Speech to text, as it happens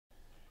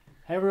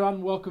Hey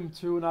everyone, welcome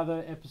to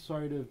another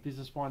episode of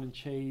Business Wine and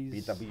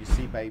Cheese.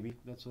 BWC, baby.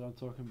 That's what I'm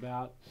talking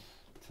about.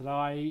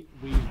 Today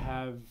we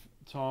have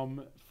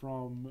Tom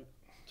from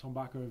Tom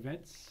Barker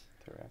Events.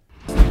 Correct.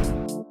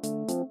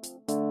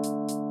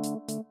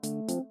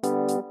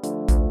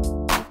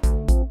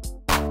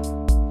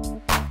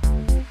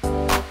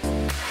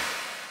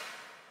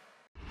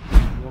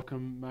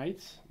 Welcome,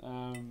 mates.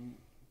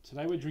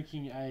 Today we're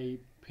drinking a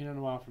Pinot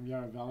Noir from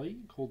Yarra Valley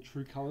called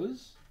True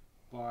Colours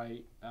by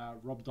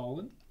Rob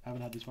Dolan.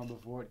 Haven't had this one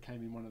before. It came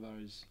in one of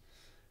those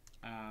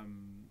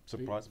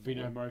Surprise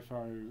Vino people.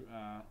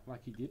 Mofo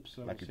Lucky Dips.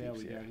 So Lucky we'll see how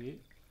Dips, we go yeah. here.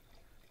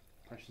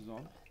 Pressure's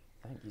on.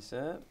 Thank you,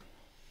 sir.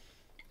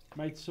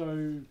 Mate,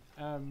 so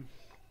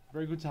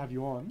very good to have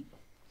you on.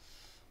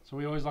 So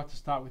we always like to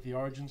start with the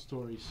origin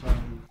story. So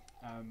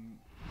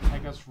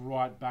take us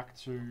right back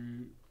to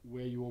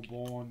where you were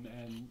born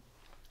and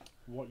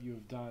what you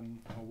have done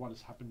or what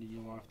has happened in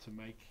your life to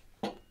make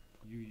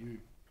you.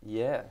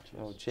 Yeah.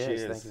 Well,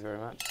 cheers. Thank you very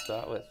much to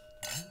start with.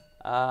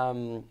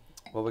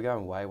 Well, we're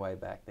going way, way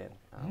back then.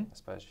 I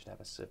suppose you should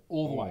have a sip.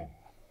 All the way.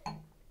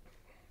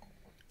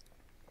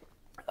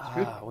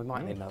 We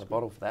might need another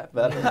bottle for that.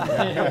 But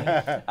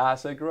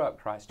so I grew up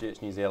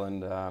Christchurch, New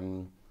Zealand.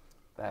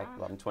 Back,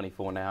 well, I'm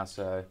 24 now,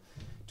 so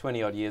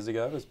 20 odd years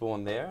ago I was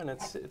born there, and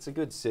it's a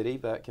good city,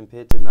 but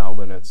compared to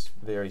Melbourne, it's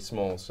very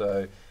small.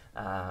 So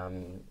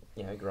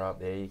grow up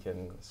there, you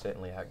can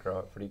certainly outgrow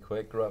it pretty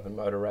quick. Grew up in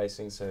motor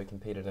racing, so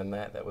competed in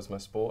that. That was my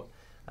sport.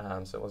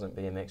 So it wasn't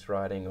BMX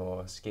riding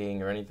or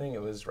skiing or anything.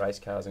 It was race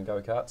cars and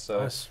go-karts.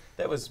 So Nice.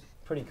 that was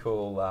pretty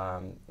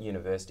cool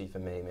university for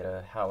me. Met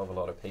a hell of a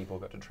lot of people,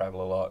 got to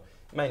travel a lot,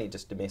 mainly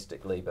just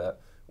domestically,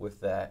 but with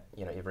that,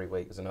 every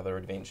week was another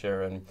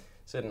adventure, and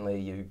certainly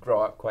you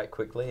grow up quite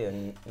quickly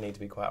and need to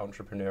be quite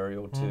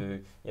entrepreneurial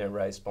to,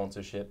 raise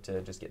sponsorship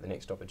to just get the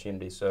next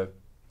opportunity. So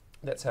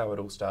that's how it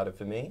all started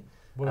for me.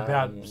 What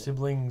about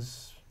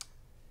siblings?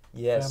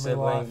 Yeah, Family sibling.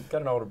 life?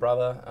 Got an older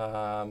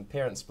brother.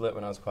 Parents split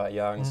when I was quite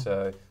young,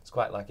 so I was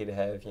quite lucky to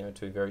have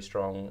two very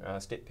strong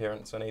step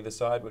parents on either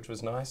side, which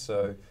was nice.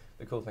 So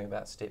the cool thing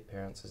about step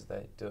parents is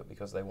they do it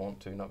because they want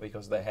to, not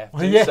because they have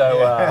to. Yeah.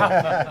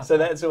 So so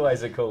that's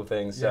always a cool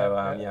thing. So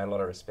Yeah. a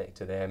lot of respect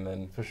to them,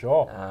 and For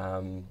sure.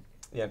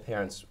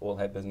 parents all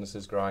had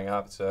businesses growing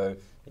up, so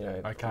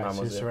Okay, mum so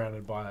you're was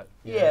surrounded by it.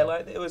 yeah,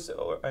 like it was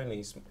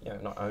only,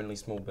 not only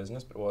small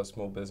business, but it was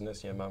small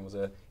business. Mum was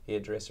a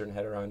hairdresser and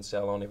had her own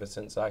salon ever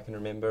since I can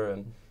remember,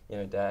 and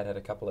dad had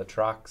a couple of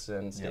trucks,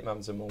 and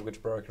stepmum's a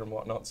mortgage broker and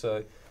whatnot.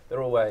 So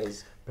they're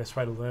always Best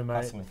way to learn, mate.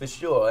 Hustling. for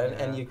sure, and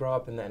Yeah. you grow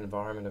up in that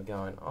environment of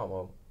going, oh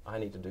well, I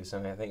need to do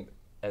something. I think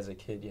as a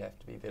kid you have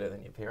to be better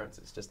than your parents.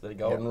 It's just the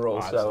golden rule.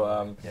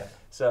 Absolutely.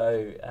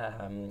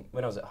 So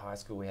when I was at high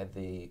school, we had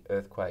the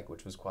earthquake,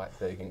 which was quite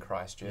big in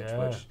Christchurch,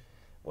 Yeah. which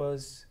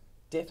was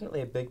definitely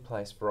a big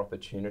place for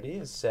opportunity,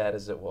 as sad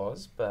as it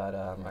was. But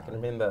I can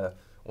remember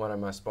one of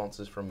my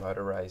sponsors from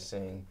motor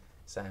racing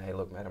saying, hey,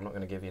 look, mate, I'm not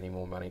going to give you any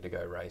more money to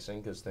go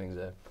racing because things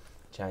are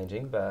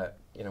changing, but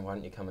why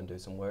don't you come and do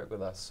some work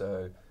with us?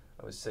 So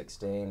I was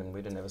 16 and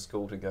we didn't have a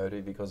school to go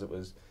to because it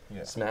was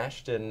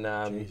smashed, and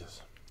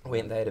Jesus.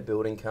 went there to a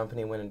building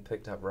company, went and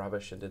picked up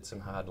rubbish and did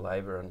some hard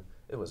labour, and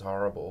it was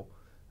horrible.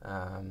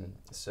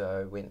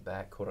 So went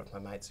back, caught up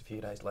with my mates a few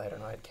days later,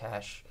 and I had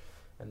cash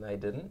and they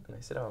didn't. And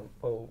they said, oh,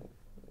 well,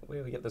 where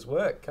do we get this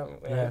work? Come,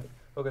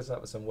 hook us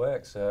up with some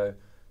work. So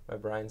my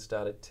brain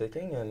started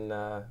ticking, and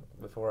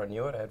before I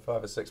knew it, I had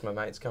 5 or 6 of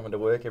my mates coming to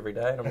work every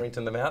day, and I'm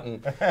renting them out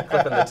and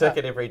clipping the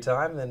ticket every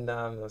time. And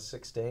I was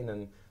 16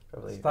 and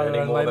probably Started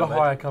earning a more labour than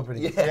hire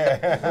company.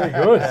 Yeah. Very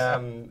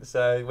good.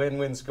 So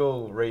when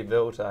school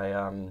rebuilt,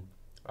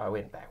 I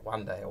went back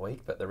one day a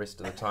week, but the rest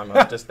of the time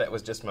that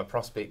was just my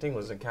prospecting,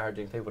 was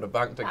encouraging people to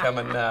bunk to come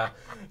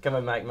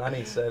and make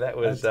money. So that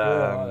was That's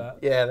cool, I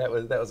like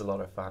that. that was a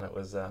lot of fun. It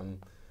was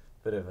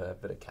bit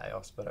of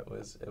chaos, but it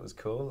was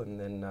cool. And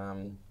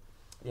then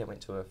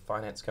went to a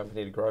finance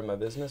company to grow my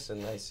business,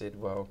 and they said,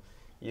 well,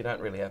 you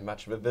don't really have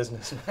much of a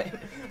business, mate,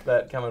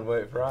 but come and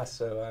work for us.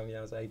 So I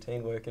was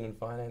 18 working in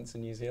finance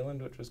in New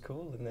Zealand, which was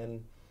cool. And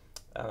then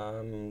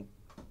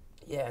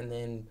and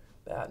then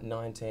about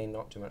 19,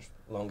 not too much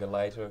longer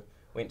later,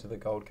 went to the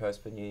Gold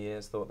Coast for New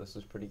Year's, thought this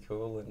was pretty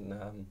cool,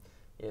 and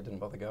didn't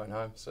bother going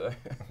home. So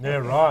Yeah,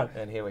 right.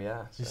 and here we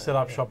are. You So, set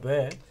up shop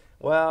there.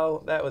 Well,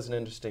 that was an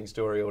interesting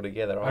story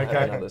altogether. I'll Okay.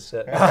 have another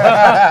sip.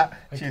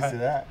 Cheers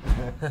to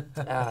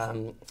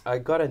that. I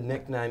got a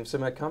nickname. So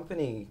my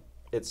company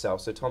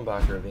itself, so Tom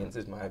Barker Events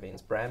is my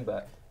events brand,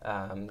 but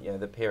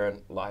the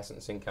parent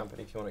licensing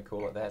company, if you want to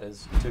call it that,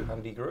 is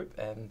Tuhundy Group,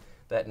 and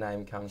that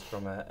name comes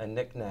from a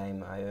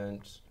nickname I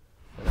earned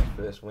when I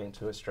first went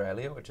to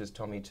Australia, which is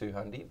Tommy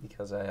Tuhundy,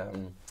 because I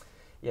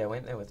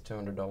went there with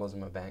 $200 in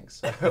my bank.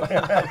 So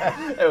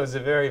it was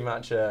very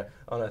much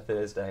on a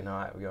Thursday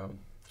night. We're going,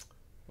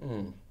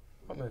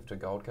 I moved to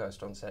Gold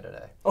Coast on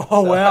Saturday.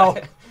 Oh, So wow.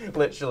 I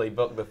literally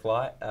booked the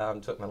flight,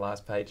 took my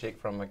last paycheck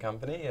from my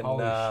company, and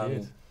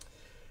Holy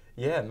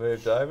shit.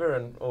 moved over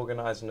and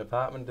organised an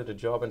apartment, did a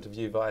job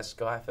interview via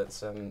Skype at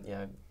some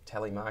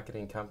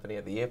telemarketing company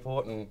at the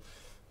airport, and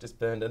just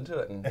burned into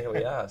it, and here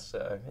we are.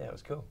 So yeah, it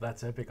was cool.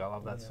 That's epic. I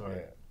love that story.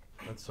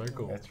 Yeah. That's so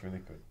cool. That's really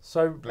good.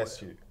 So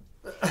Bless you.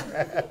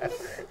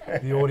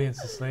 the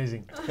audience is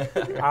sneezing.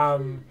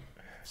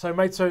 So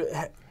mate,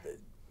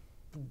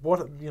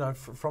 what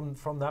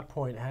from that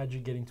point, how did you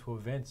get into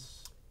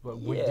events?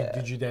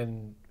 Did you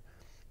then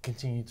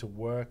continue to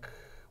work?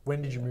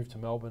 When did you move to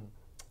Melbourne?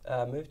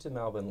 Moved to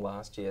Melbourne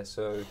last year.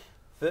 So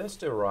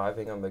first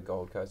arriving on the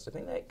Gold Coast, I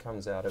think that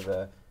comes out of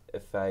a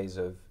phase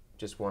of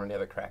just wanting to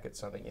have a crack at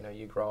something. You know,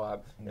 you grow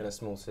up in a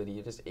small city,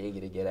 you're just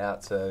eager to get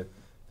out. So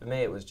for me,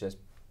 it was just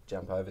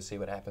jump over, see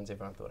what happens.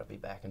 Everyone thought I'd be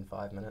back in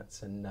 5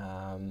 minutes, and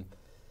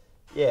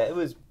it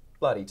was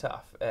bloody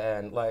tough.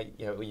 And like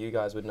you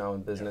guys would know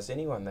in business,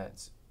 anyone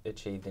that's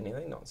achieved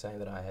anything, not saying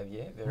that I have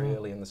yet, very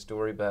early in the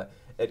story, but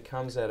it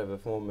comes out of a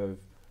form of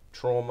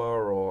trauma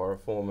or a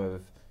form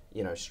of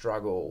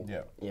struggle.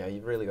 Yeah.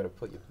 You've really got to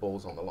put your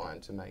balls on the line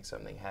to make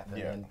something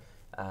happen.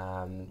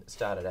 Yeah. And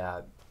started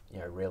out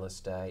real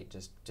estate,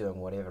 just doing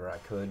whatever I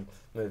could.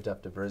 Moved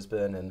up to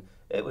Brisbane, and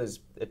it was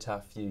a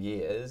tough few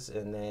years.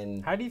 And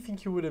then, how do you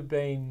think you would have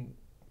been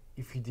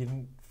if you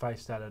didn't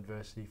face that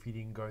adversity? If you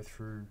didn't go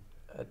through,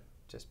 I'd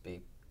just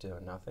be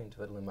doing nothing,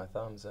 twiddling my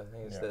thumbs. I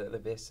think it's the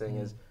best thing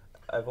is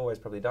I've always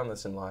probably done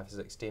this in life, is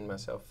extend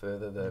myself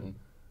further than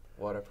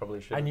what I probably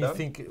should have done. And you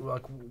think,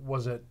 like,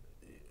 was it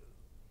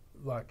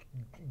like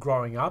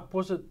growing up?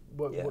 Was it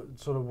what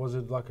sort of, was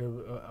it like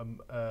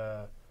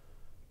a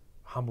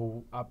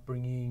humble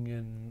upbringing,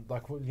 and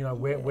like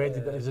where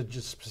did that, is it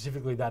just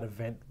specifically that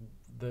event?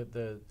 The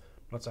I'm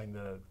not saying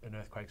an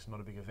earthquake's not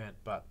a big event,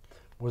 but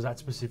was that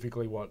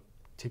specifically what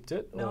tipped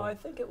it? No, I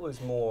think it was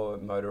more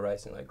motor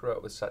racing. I grew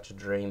up with such a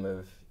dream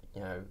of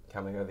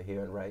coming over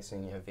here and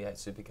racing, V8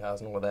 supercars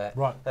and all of that.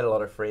 Right. Had a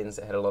lot of friends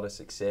that had a lot of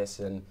success,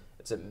 and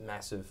it's a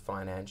massive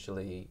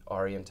financially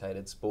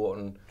orientated sport,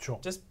 and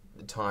just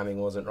the timing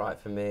wasn't right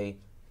for me.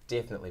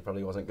 Definitely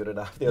probably wasn't good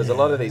enough. There was a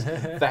lot of these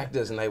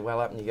factors, and they well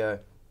up, and you go,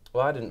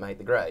 well, I didn't make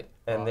the grade.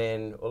 And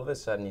then all of a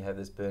sudden you have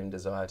this burning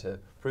desire to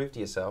prove to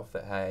yourself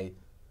that, hey,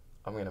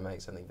 I'm going to make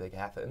something big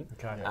happen.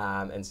 Okay.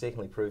 And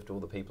secondly, prove to all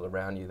the people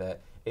around you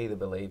that either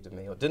believed in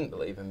me or didn't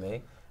believe in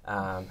me,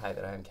 hey,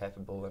 that I am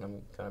capable and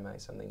I'm going to make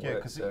something work. Yeah,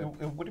 because it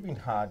would have been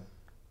hard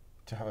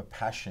to have a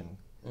passion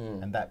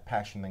and that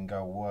passion then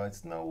go, well,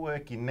 it's not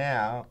working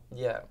now.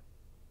 Yeah.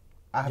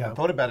 I haven't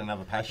thought about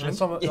another passion. It's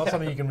not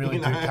something you can really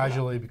do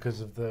casually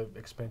because of the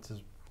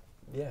expenses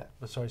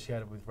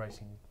associated with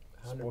racing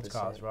sports 100%.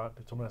 cars, right?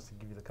 But someone has to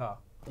give you the car.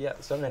 Yeah,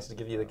 someone has to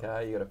give you the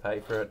car, you got to pay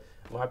for it.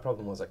 My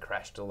problem was I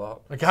crashed a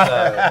lot. Okay.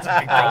 That's a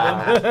big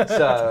problem.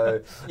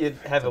 So you'd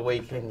have a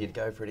weekend, you'd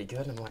go pretty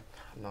good, and I'm like,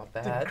 not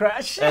bad. Didn't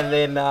crash. And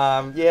then,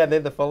 and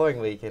then the following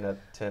weekend I'd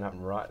turn up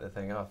and write the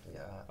thing off. And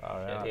go,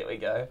 shit, here we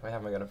go. How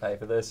am I going to pay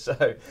for this?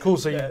 So cool,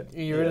 so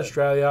you're in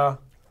Australia,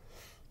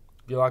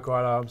 you're like,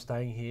 right, I'm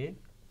staying here.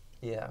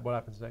 Yeah. What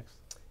happens next?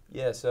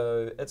 Yeah,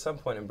 so at some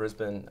point in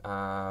Brisbane,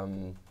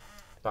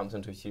 bumped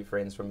into a few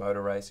friends from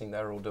motor racing. They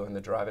were all doing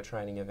the driver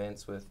training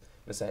events with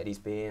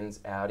Mercedes-Benz,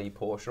 Audi,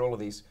 Porsche, all of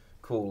these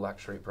cool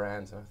luxury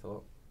brands. And I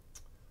thought,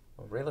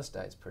 well, real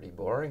estate's pretty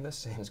boring. This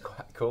seems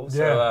quite cool.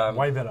 Yeah, so,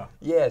 way better.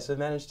 Yeah, so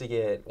managed to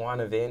get one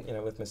event,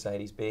 with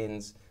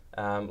Mercedes-Benz,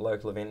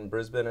 local event in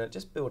Brisbane, and it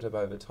just built up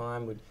over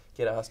time. Would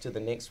get asked to the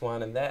next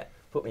one, and that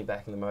put me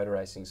back in the motor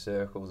racing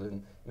circles.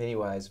 In many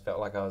ways, felt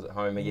like I was at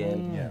home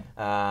again.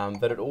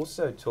 But it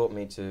also taught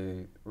me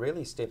to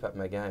really step up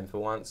my game. For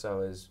once, I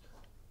was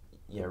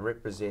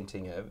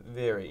representing a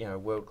very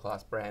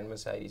world-class brand.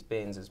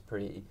 Mercedes-Benz is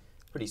pretty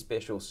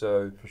special,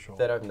 so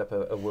that opened up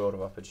a world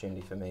of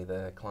opportunity for me.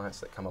 The clients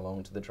that come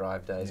along to the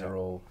drive days are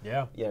all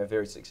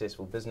very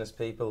successful business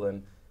people,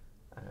 and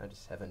I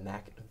just have a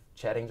knack of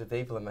chatting to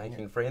people and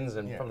making friends,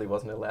 and probably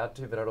wasn't allowed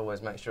to, but I'd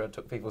always make sure I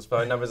took people's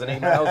phone numbers and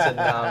emails,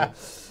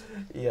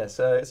 and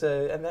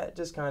so and that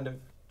just kind of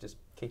just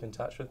keep in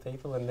touch with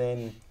people. And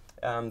then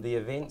the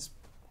events,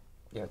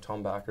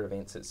 Tom Barker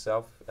Events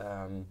itself,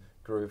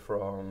 grew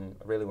from,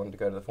 I really wanted to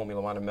go to the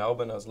Formula One in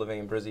Melbourne. I was living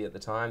in Brizzy at the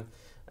time,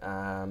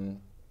 and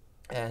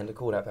I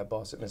called up our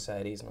boss at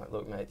Mercedes and like,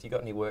 look mate, if you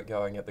got any work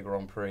going at the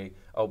Grand Prix,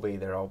 I'll be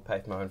there, I'll pay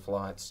for my own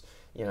flights,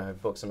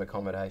 book some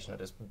accommodation, I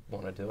just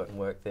want to do it and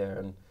work there,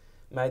 and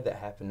made that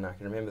happen. I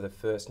can remember the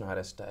first night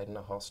I stayed in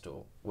a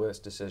hostel,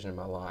 worst decision of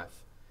my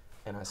life,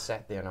 and I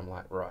sat there and I'm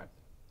like, right,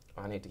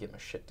 I need to get my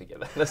shit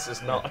together. This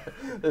is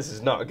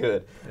not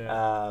good.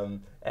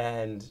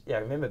 And I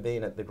remember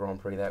being at the Grand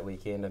Prix that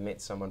weekend. I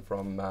met someone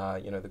from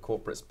the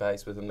corporate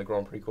space within the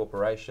Grand Prix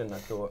Corporation. I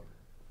thought,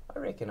 I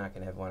reckon I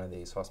can have one of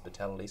these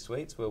hospitality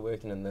suites. We're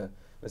working in the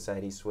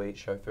Mercedes suite,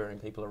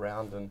 chauffeuring people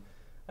around, and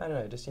I don't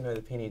know, just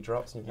the penny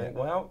drops, and you think,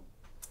 well,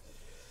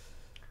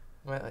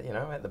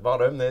 at the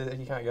bottom there,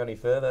 you can't go any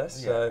further.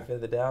 So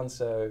further down,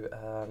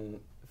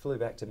 flew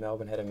back to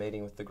Melbourne, had a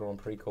meeting with the Grand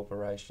Prix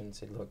Corporation,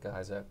 said, look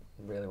guys, I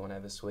really want to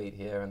have a suite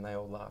here, and they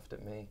all laughed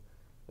at me,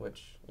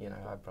 which,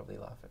 I'd probably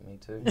laugh at me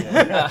too.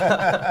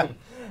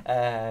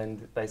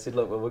 And they said,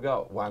 look, well, we've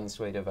got one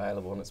suite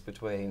available, and it's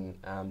between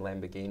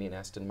Lamborghini and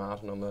Aston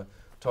Martin on the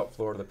top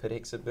floor of the pit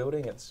exit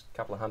building. It's a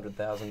couple of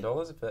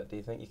 $100,000, but do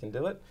you think you can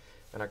do it?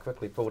 And I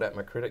quickly pulled out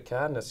my credit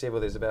card and I said,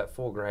 well, there's about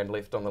 $4,000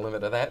 left on the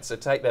limit of that, so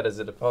take that as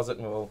a deposit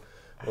and we'll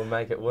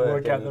make it work.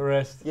 Work out the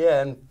rest.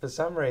 Yeah, and for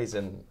some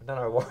reason, I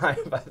don't know why,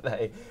 but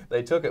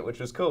they took it, which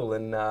was cool.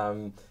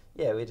 And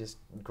yeah, we just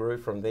grew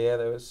from there.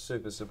 They were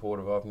super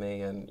supportive of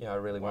me, and I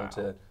really wanted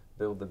to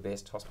build the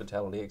best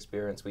hospitality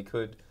experience we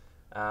could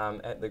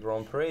at the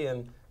Grand Prix.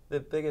 And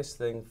the biggest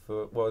thing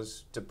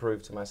was to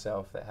prove to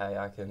myself that, hey,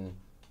 I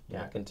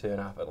can turn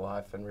up at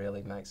life and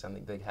really make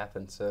something big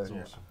happen. So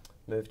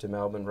moved to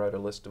Melbourne, wrote a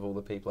list of all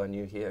the people I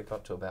knew here,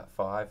 got to about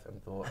 5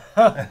 and thought,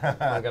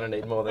 I'm going to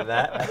need more than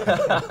that.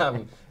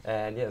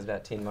 And yeah, it was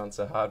about 10 months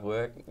of hard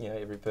work.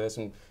 Every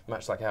person,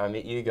 much like how I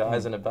met you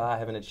guys in a bar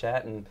having a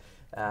chat, and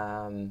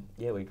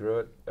yeah, we grew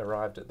it,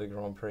 arrived at the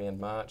Grand Prix in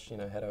March,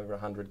 had over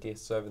 100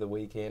 guests over the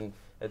weekend,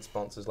 had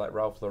sponsors like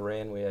Ralph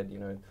Lauren, we had,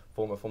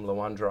 former Formula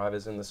One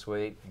drivers in the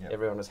suite,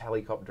 everyone was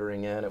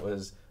helicoptering in, it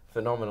was a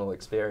phenomenal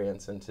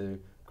experience, and to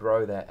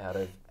grow that out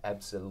of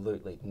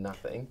absolutely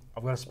nothing.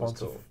 I've got a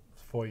sponsor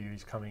for you,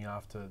 he's coming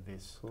after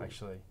this,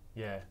 actually.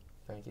 Yeah.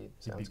 Thank you.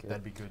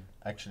 That'd be good.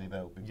 Actually,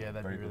 that would be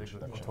that'd be really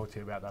good. I'll introduction. talk to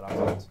you about that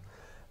afterwards.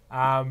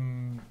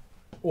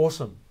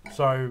 Awesome.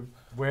 So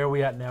where are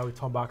we at now with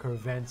Tom Barker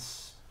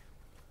Events?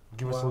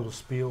 Give us a little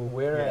spiel.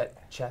 We're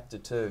at Chapter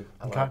 2,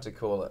 I like to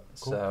call it.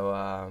 Cool.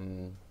 So,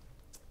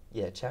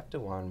 yeah, Chapter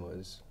 1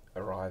 was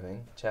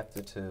arriving.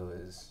 Chapter 2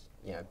 is,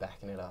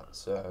 backing it up.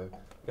 So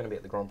we're going to be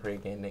at the Grand Prix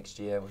again next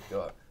year. We've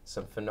got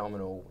some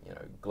phenomenal,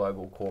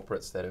 global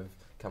corporates that have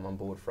come on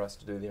board for us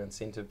to do their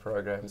incentive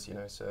programs,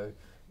 so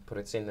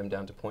send them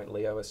down to Point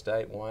Leo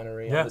Estate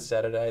Winery on the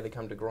Saturday. They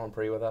come to Grand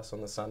Prix with us on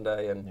the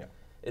Sunday, and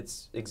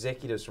it's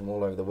executives from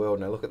all over the world,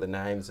 and I look at the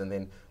names and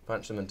then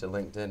punch them into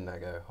LinkedIn and I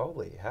go,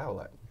 holy hell,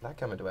 like, they're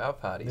coming to our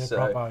party. They're so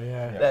proper,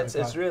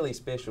 it's really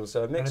special.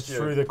 So a mixture, and it's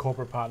through the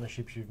corporate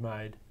partnerships you've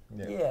made.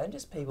 Yeah, and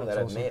just people that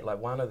I've met. Like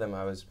one of them,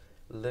 I was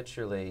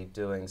literally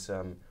doing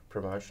some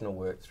promotional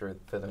work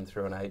for them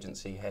through an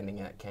agency,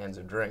 handing out cans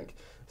of drink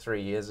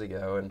 3 years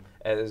ago, and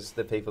as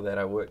the people that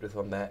I worked with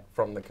on that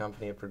from the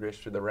company have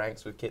progressed through the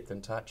ranks, we've kept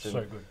in touch, and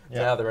so good.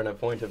 Now they're in a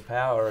point of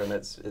power, and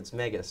it's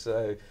mega.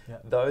 So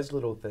those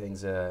little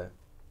things it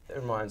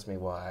reminds me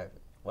why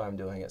I'm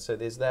doing it. So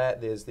there's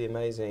the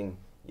amazing,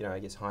 I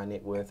guess, high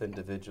net worth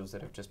individuals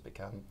that have just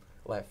become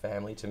like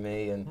family to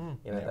me, and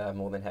they're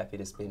more than happy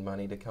to spend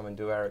money to come and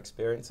do our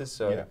experiences.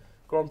 So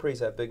Grand Prix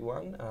is our big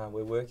one.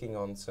 We're working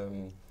on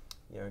some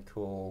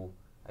cool,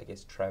 I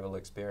guess, travel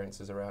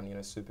experiences around,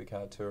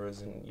 supercar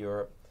tours in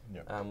Europe,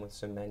 with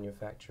some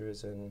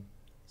manufacturers and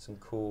some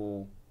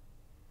cool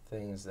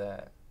things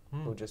that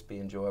will just be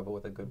enjoyable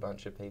with a good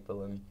bunch of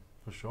people. And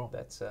for sure,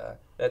 that's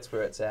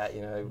where it's at.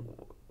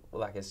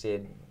 Like I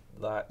said,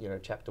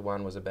 Chapter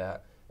 1 was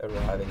about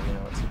arriving.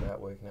 Now it's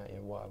about working out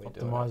why we're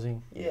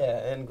doing it.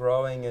 And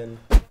growing and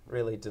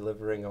really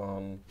delivering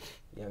on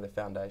the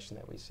foundation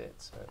that we set.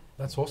 So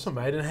that's awesome,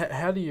 mate. And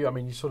how do you? I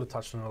mean, you sort of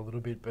touched on it a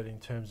little bit, but in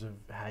terms of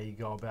how you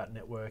go about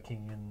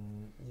networking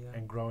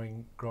and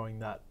growing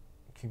that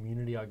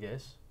community, I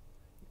guess.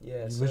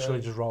 Yeah, you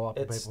literally just roll up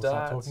to people and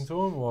start talking to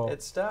them. Or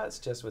it starts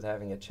just with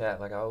having a chat.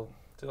 Like I'll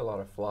do a lot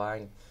of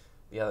flying.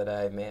 The other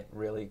day, I met a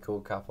really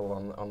cool couple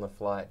on the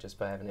flight just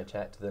by having a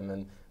chat to them,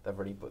 and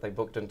they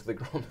booked into the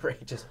Grand Prix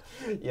just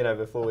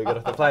before we got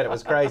off the plane. It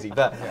was crazy,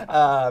 but.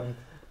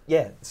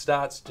 It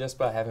starts just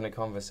by having a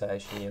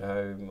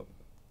conversation.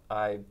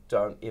 I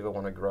don't ever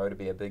want to grow to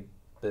be a big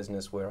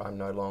business where I'm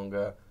no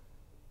longer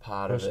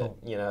part of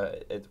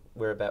it.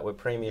 We're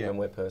premium and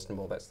we're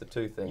personable. That's the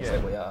two things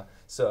that we are.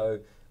 So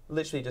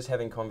literally just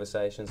having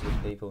conversations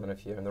with people, and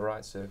if you're in the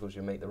right circles,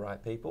 you'll meet the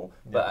right people.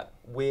 But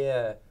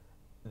where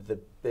the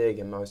big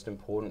and most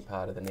important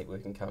part of the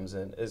networking comes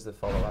in is the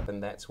follow-up,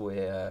 and that's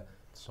where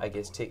I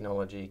guess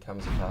technology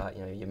comes apart.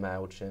 Your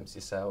MailChimps,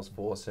 your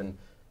Salesforce, and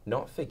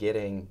not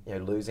forgetting,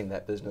 losing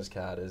that business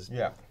card is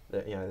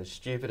the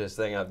stupidest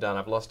thing I've done.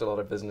 I've lost a lot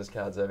of business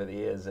cards over the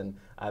years, and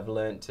I've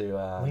learnt to...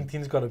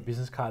 LinkedIn's got a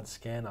business card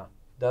scanner.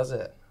 Does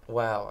it?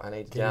 Wow, I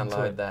need to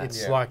download that.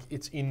 It's like,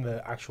 it's in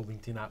the actual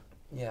LinkedIn app.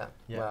 Yeah.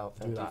 Wow,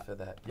 thank you for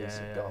that piece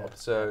of gold. Yeah.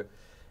 So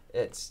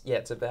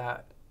it's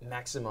about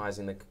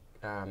maximising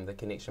the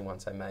connection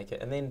once I make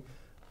it, and then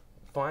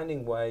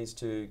finding ways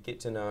to get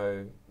to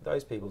know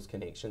those people's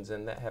connections,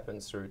 and that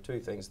happens through two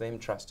things: them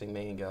trusting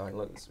me and going,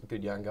 look, it's a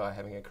good young guy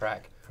having a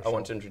crack, I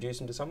want to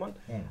introduce him to someone,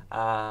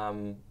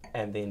 and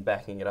then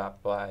backing it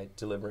up by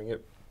delivering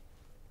it.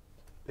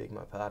 Beg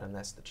my pardon,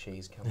 that's the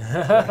cheese coming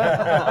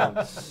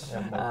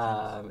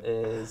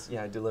is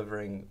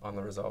delivering on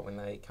the result when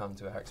they come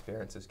to our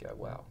experiences, go,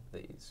 wow,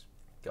 these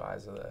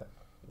guys are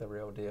the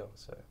real deal.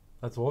 So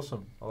that's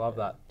awesome. I love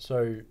that.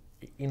 So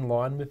in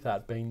line with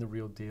that being the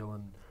real deal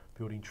and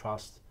building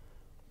trust,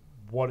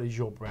 what is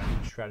your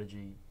branding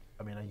strategy?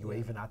 I mean, are you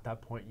even at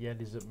that point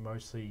yet? Is it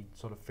mostly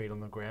sort of feet on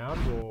the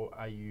ground, or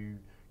are you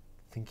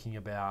thinking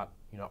about,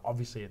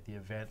 obviously at the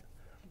event,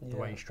 the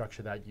way you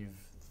structure that, you've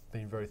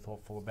been very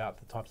thoughtful about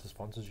the types of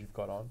sponsors you've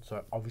got on.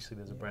 So obviously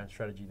there's a brand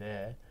strategy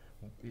there.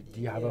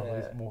 Do you have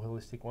a more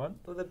holistic one?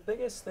 Well, the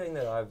biggest thing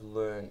that I've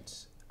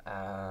learnt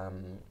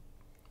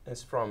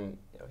it's from,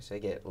 obviously, I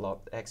get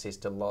access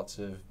to lots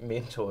of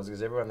mentors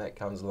because everyone that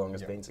comes along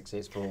has been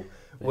successful,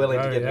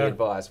 willing to give me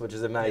advice, which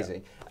is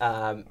amazing.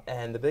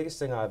 And the biggest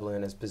thing I've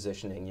learned is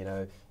positioning. You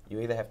know, you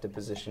either have to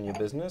position your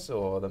business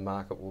or the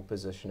market will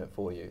position it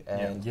for you.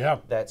 And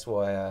that's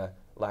why,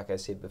 like I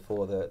said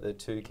before, the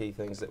two key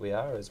things that we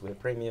are is we're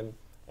premium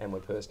and we're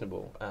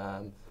personable.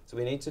 So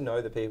we need to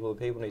know the people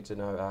need to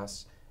know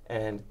us,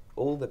 and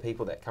all the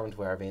people that come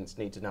to our events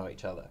need to know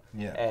each other.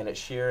 And it's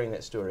sharing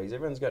that story.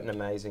 Everyone's got an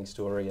amazing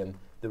story, and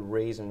the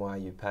reason why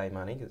you pay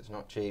money, because it's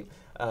not cheap,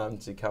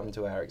 to come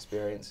to our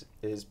experience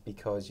is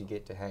because you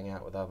get to hang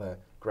out with other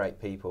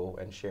great people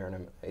and share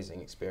an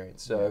amazing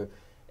experience. So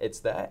it's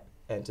that,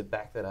 and to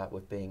back that up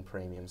with being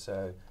premium.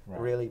 So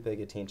really big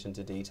attention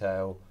to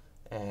detail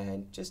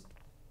and just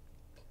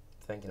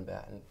thinking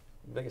about it. And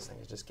the biggest thing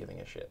is just giving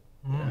a shit.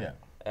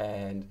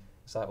 And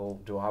it's like, well,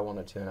 do I want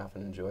to turn up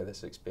and enjoy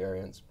this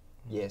experience?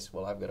 Yes,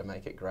 well, I've got to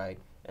make it great.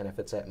 And if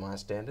it's at my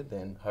standard,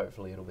 then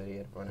hopefully it'll be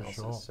everyone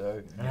else's.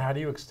 So, and how do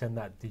you extend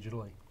that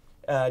digitally?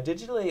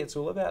 Digitally, it's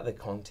all about the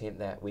content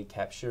that we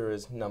capture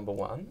as number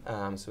one.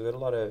 So we've got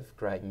a lot of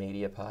great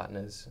media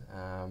partners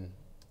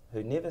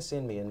who never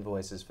send me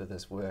invoices for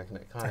this work, and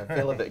it kind of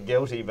feel a bit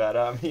guilty, but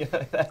you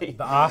know, the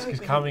ask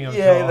is coming.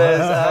 There's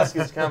ask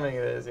is coming.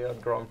 There's the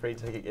odd Grand Prix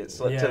ticket gets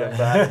slipped to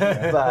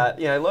them, but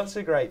you know, lots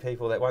of great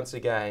people that once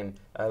again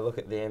look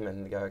at them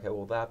and go, okay,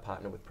 well, they're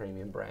partnered with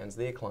premium brands,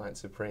 their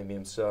clients are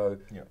premium, so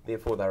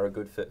therefore they're a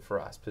good fit for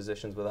us,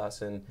 positions with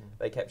us, and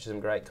they capture some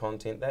great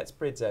content that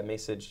spreads our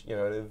message, you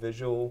know, in a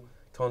visual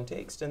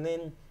context, and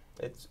then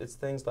it's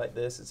things like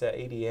this. It's our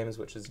EDMs,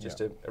 which is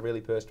just a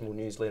really personal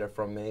newsletter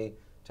from me,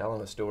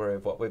 telling a story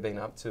of what we've been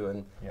up to,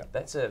 and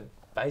that's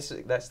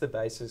the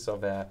basis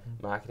of our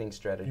marketing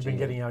strategy. You've been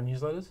getting our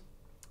newsletters?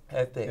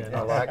 Have been.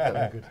 I like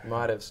them.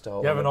 Might have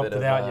stolen. You haven't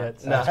opted out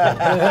yet.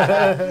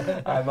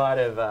 No. I might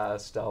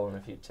have stolen a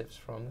few tips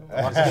from them.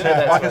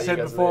 Like I said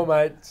before,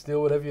 mate,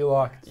 steal whatever you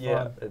like. It's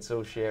fine. It's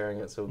all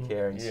sharing, it's all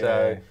caring.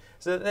 So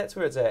that's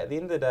where it's at. At the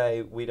end of the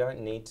day, we don't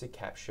need to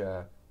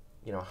capture,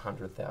 you know,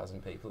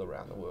 100,000 people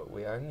around the world.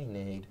 We only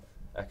need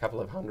a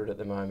couple of hundred at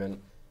the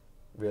moment.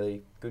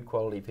 Really good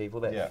quality people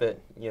that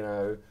fit, you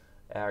know,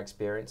 our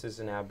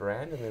experiences and our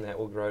brand, and then that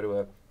will grow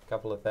to a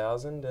couple of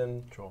thousand,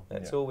 and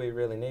that's all we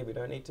really need. We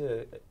don't need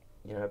to,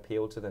 you know,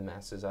 appeal to the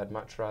masses. I'd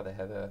much rather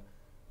have a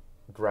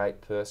great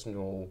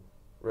personal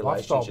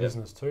relationship. Lifestyle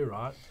business too,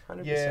 right?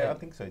 100%. Yeah, I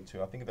think so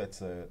too. I think that's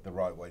the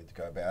right way to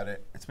go about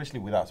it, especially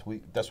with us.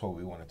 That's what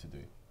we wanted to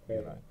do. You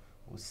know,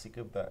 we're sick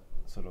of that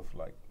sort of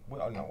like,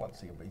 well, I'm not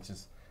sick of it,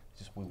 it's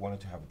just we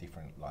wanted to have a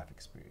different life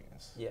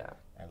experience.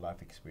 And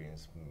life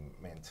experience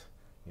meant,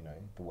 you know,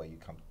 the way you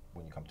come,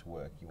 when you come to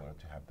work, you wanted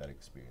to have that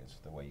experience.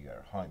 The way you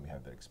are at home, you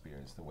have that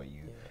experience. The way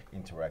you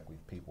interact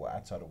with people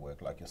outside of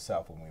work, like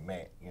yourself when we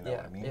met, you know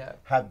what I mean?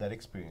 Have that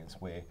experience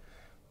where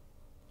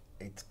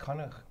it's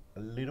kind of a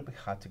little bit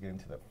hard to get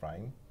into that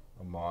frame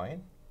of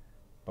mind,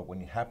 but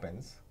when it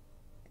happens,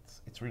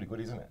 it's really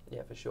good, isn't it?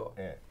 Yeah, for sure.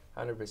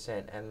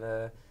 100%. And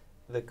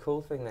the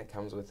cool thing that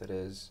comes with it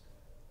is,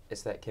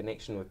 it's that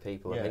connection with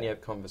people, and then you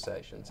have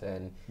conversations,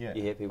 and you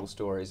hear people's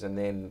stories, and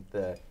then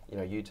the, you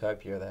know,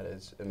 utopia that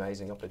is,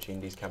 amazing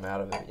opportunities come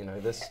out of it. You know,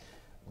 this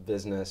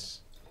business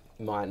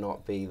might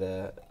not be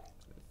the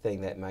thing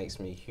that makes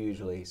me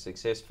hugely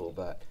successful,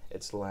 but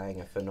it's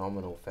laying a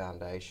phenomenal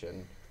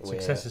foundation.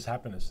 Success is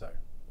happiness, though.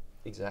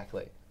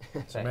 Exactly.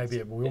 So maybe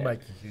it will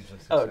make you hugely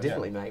successful. Oh,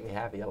 definitely make me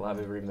happy. I love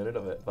every minute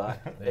of it, but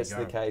it's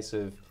the case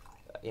of,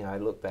 you know, I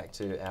look back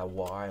to our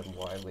why and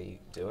why we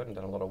do it, and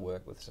done a lot of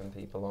work with some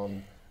people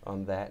on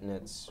that, and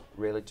it's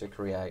really to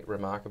create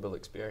remarkable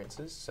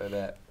experiences so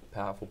that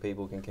powerful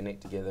people can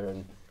connect together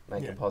and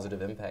make a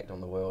positive impact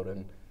on the world.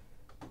 And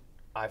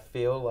I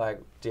feel like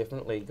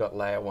definitely got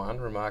layer one,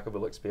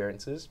 remarkable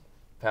experiences,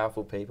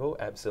 powerful people,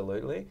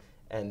 absolutely,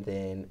 and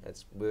then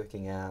it's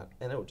working out,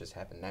 and it will just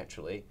happen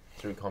naturally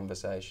through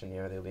conversation.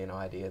 You know, there'll be an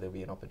idea, there'll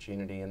be an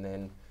opportunity, and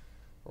then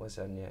all of a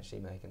sudden you're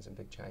actually making some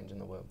big change in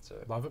the world. So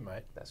love it,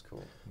 mate. That's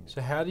cool. So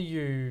how do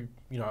you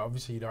know,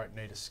 obviously you don't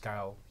need to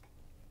scale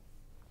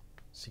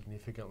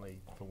significantly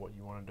for what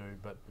you want to do,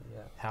 but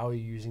how are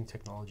you using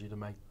technology to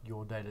make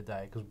your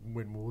day-to-day? Because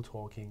when we were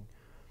talking,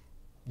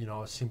 you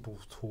know, a simple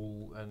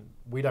tool, and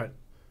we don't,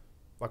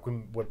 like,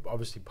 we're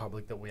obviously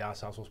public that we are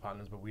Salesforce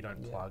partners, but we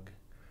don't plug.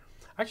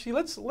 Actually,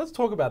 let's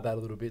talk about that a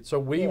little bit. So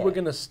we were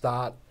going to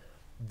start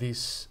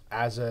this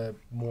as a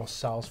more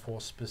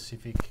Salesforce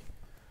specific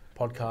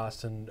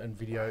podcast and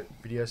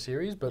video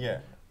series, but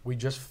we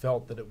just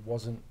felt that it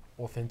wasn't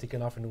authentic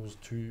enough, and it was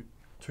too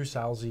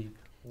salesy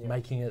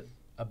making it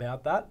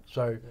about that.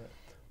 So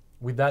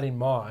with that in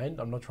mind,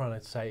 I'm not trying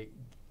to say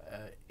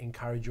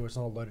encourage you, it's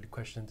not a loaded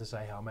question to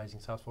say how amazing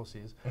Salesforce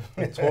is.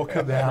 We'll talk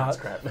about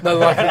no,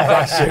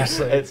 like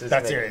seriously.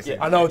 That's serious.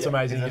 I know it's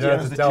amazing. You don't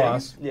have to tell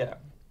us.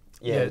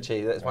 The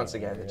cheese. That's once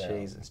again the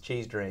cheese. It's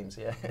cheese dreams.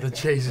 The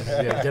cheese is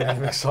getting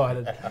them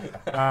excited.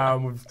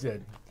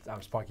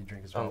 Spiky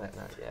drink as well. On that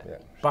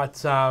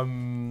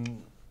note,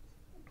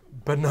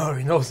 But no,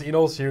 in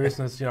all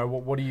seriousness, you know,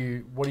 what are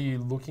you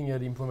looking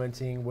at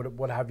implementing?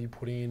 What have you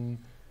put in?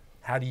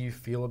 how do you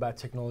feel about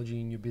technology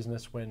in your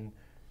business when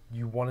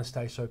you want to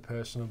stay so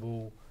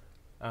personable?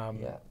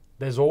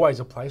 There's always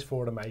a place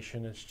for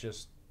automation. It's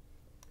just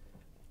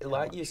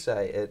like you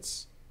say,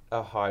 it's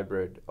a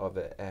hybrid of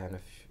it, and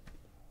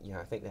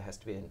I think there has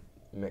to be a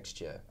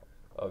mixture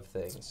of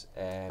things,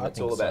 and it's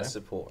all about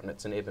support, and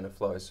it's an ebb and a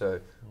flow. So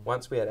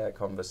once we had our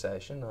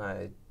conversation,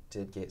 I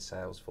did get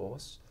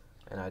Salesforce,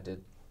 and I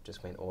did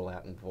just went all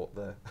out and bought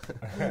the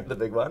the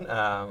big one. It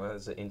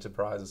was an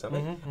enterprise or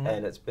something,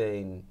 and it's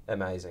been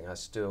amazing. I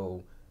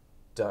still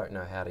don't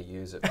know how to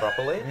use it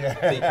properly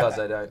because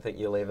I don't think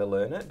you'll ever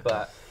learn it.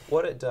 But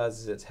what it does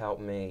is it's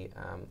helped me.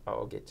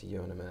 I'll get to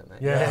you in a minute,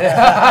 mate.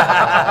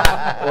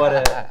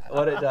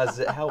 What it does is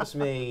it helps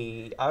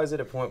me. I was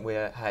at a point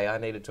where, hey, I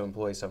needed to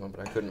employ someone,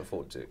 but I couldn't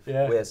afford to.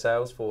 Where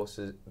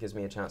Salesforce gives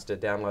me a chance to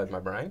download my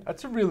brain.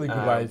 That's a really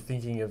good way of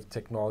thinking of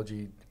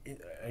technology.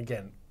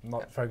 Again,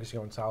 not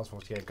focusing on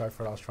Salesforce. Yeah, go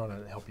for it. I was trying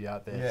to help you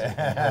out there.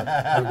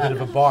 So a bit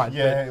of a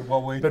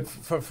bite. But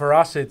for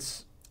us,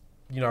 it's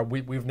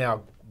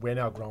we're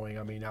now growing.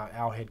 I mean,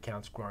 our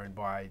headcount's grown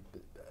by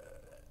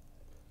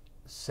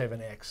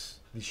 7x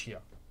this year,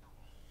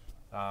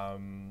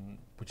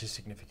 which is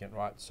significant,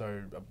 right?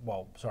 So,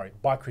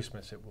 by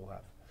Christmas it will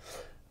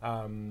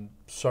have.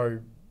 So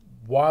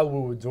while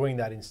we were doing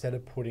that, instead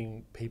of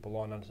putting people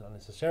on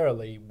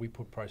unnecessarily, we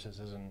put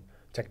processes and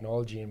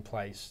technology in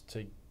place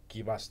to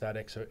give us that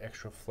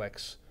extra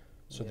flex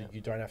so that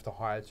you don't have to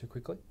hire too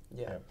quickly.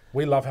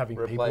 We love having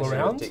people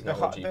around,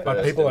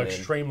 but people are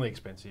extremely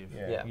expensive.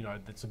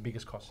 That's the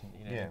biggest cost in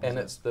and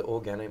it's the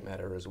organic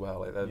matter as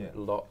well. They're a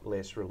lot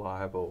less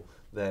reliable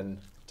than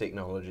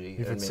technology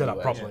if it's set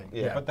up properly.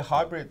 But the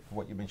hybrid,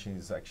 what you mentioned,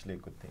 is actually a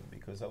good thing,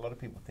 because a lot of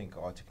people think,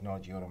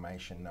 technology,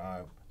 automation,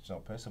 no, it's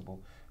not personable.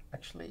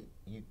 Actually,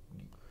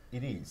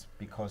 it is,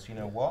 because you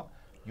know what?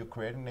 You're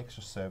creating an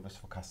extra service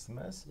for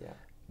customers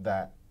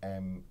that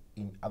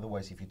in other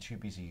ways, if you're too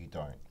busy, you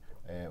don't.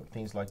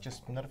 Things like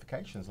just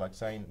notifications, like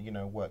saying, you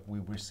know what, we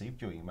received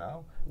your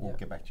email, we'll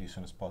get back to you as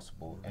soon as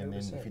possible. And then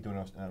if you're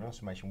doing an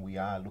automation, we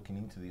are looking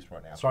into this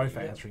right now. Sorry for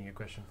answering your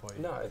question for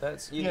you. No,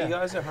 that's you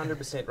guys are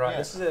 100% right.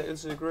 This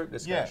is a group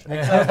discussion.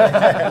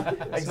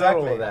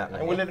 Exactly. All about,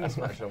 and we're living as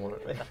much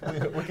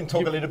we can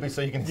talk a little bit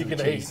so you can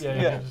eat.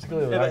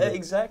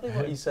 Exactly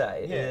what you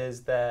say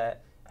is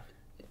that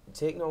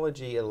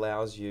technology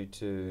allows you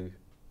to.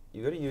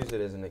 You've got to use it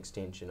as an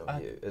extension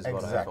of you, is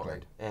what I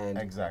find. And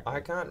I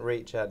can't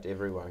reach out to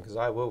everyone because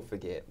I will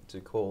forget to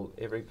call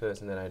every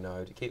person that I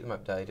know to keep them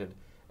updated,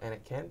 and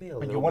it can be a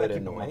little bit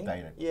annoying. Them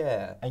updated.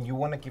 Yeah. And you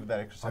want to give that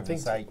extra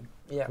service. I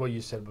think what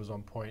you said was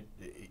on point.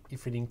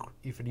 If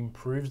it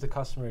improves the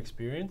customer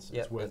experience,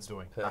 it's worth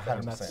doing.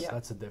 And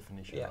that's the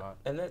definition, right?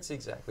 And that's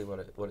exactly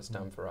what it's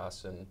done for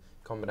us. And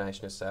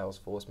combination of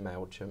Salesforce,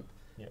 MailChimp,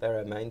 they're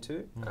our main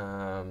two.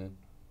 And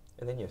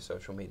then your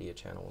social media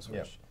channels,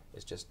 which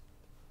is just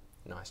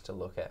nice to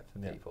look at for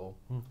people.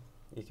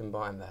 You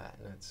combine that,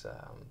 and it's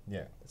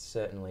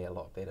certainly a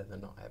lot better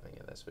than not having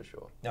it. That's for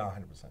sure. No,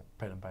 100%.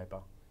 Pen and paper.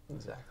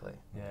 Exactly.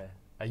 Yeah.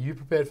 Are you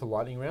prepared for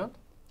lightning round?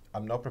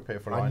 I'm not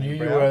prepared for lightning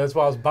round. I knew you were. That's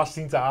why I was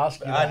busting to ask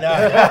you. I know.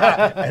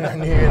 And I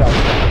knew it.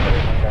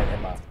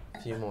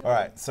 A few more. All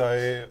right.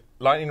 So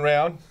lightning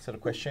round. So the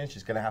question,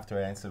 she's going to have to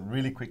answer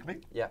really quickly.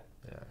 Yeah.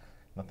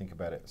 Not think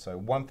about it. So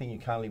one thing you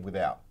can't live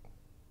without.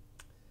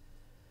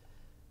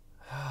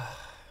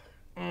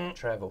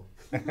 Travel.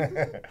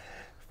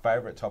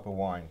 Favorite type of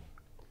wine?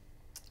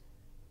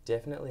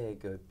 Definitely a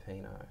good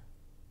Pinot.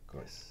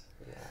 Good.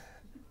 Yeah.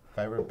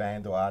 Favorite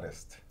band or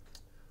artist?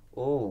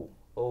 Oh.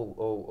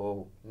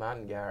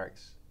 Martin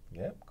Garrix.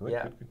 Yeah, good.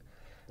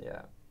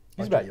 Yeah.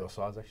 He's about your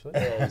size, actually.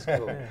 Yeah, he's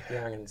cool.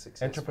 Young and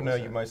successful. Entrepreneur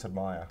you most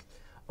admire?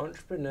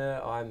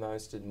 Entrepreneur I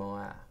most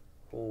admire.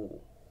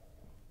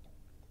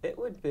 It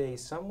would be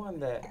someone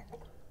that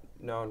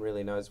no one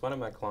really knows. One of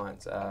my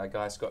clients,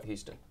 guy Scott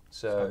Houston.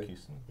 So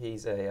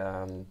he's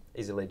a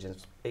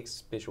legend,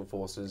 ex-Special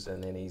Forces,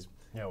 and then he's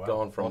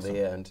gone from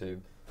there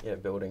into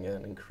building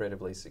an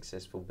incredibly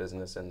successful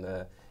business in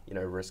the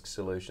risk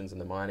solutions in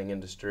the mining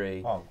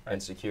industry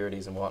and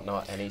securities and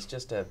whatnot. And he's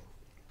just a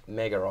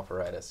mega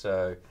operator.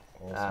 So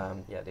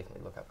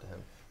definitely look up to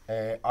him.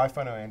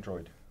 iPhone or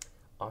Android?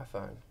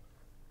 iPhone.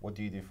 What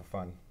do you do for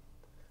fun?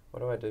 What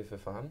do I do for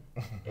fun?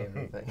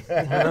 Everything.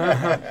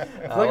 I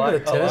feel like a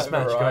tennis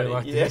match going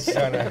like this.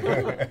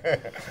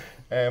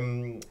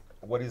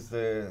 What is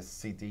the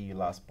CD you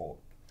last bought?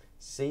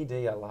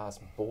 CD I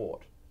last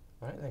bought?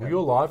 Were you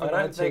alive? I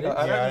don't think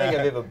I've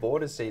ever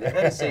bought a CD. I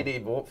had a CD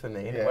bought for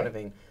me. It would have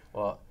been,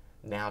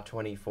 now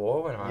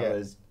 24 when I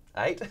was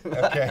 8.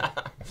 Okay.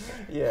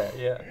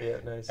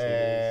 No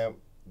CDs.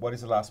 What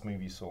is the last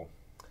movie you saw?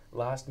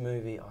 Last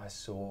movie I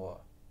saw,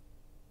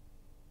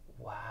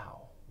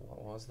 wow,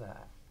 what was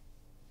that?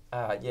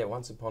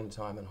 Once Upon a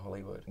Time in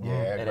Hollywood. Yeah,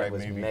 and great it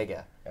was movie.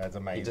 mega. That's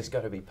amazing. You just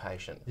got to be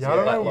patient. Yeah, I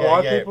don't know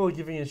why people are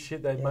giving a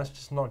shit. They must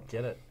just not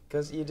get it.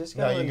 Because you just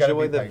got to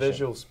enjoy the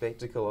visual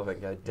spectacle of it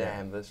and go,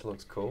 damn, this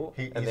looks cool.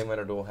 And then when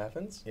it all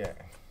happens. Yeah.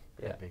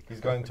 He's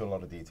going into a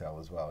lot of detail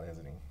as well,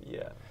 hasn't he?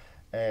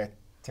 Yeah.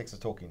 Text or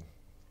talking?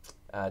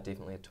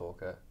 Definitely a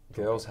talker.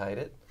 Girls hate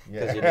it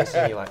because Yeah. you're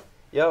listening, you're like,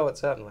 yo,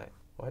 what's up? I'm like,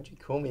 why'd you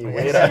call me, you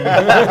weirdo?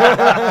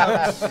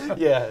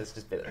 Yeah, it's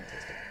just better than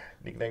testing.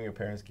 Nickname your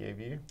parents gave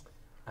you?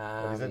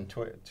 What is it?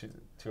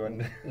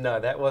 200? No,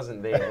 that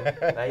wasn't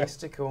there. They used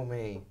to call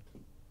me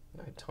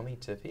Tommy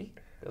Tippy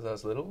because I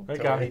was little.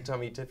 Okay.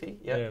 Tommy Tippy.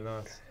 Yeah, Yep.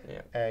 nice.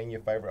 Yeah. And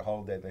your favourite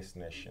holiday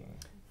destination?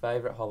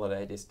 Favourite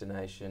holiday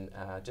destination?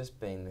 Just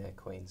been there,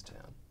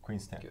 Queenstown.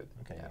 Queenstown. Good.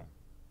 Okay. Yeah.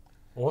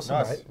 Awesome,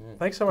 Nice. mate. Mm.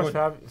 Thanks so much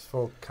Good.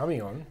 for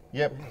coming on.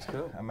 Yep. That's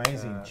cool.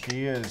 Amazing.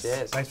 Cheers.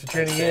 Cheers. Thanks for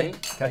tuning Thanks, in.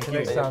 team. Catch you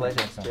next Been a time. pleasure.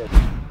 Cheers.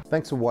 Cheers.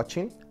 Thanks for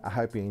watching. I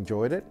hope you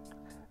enjoyed it.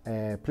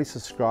 Please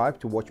subscribe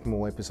to watch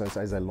more episodes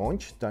as I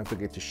launch. Don't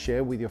forget to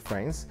share with your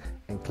friends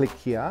and click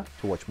here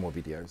to watch more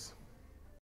videos.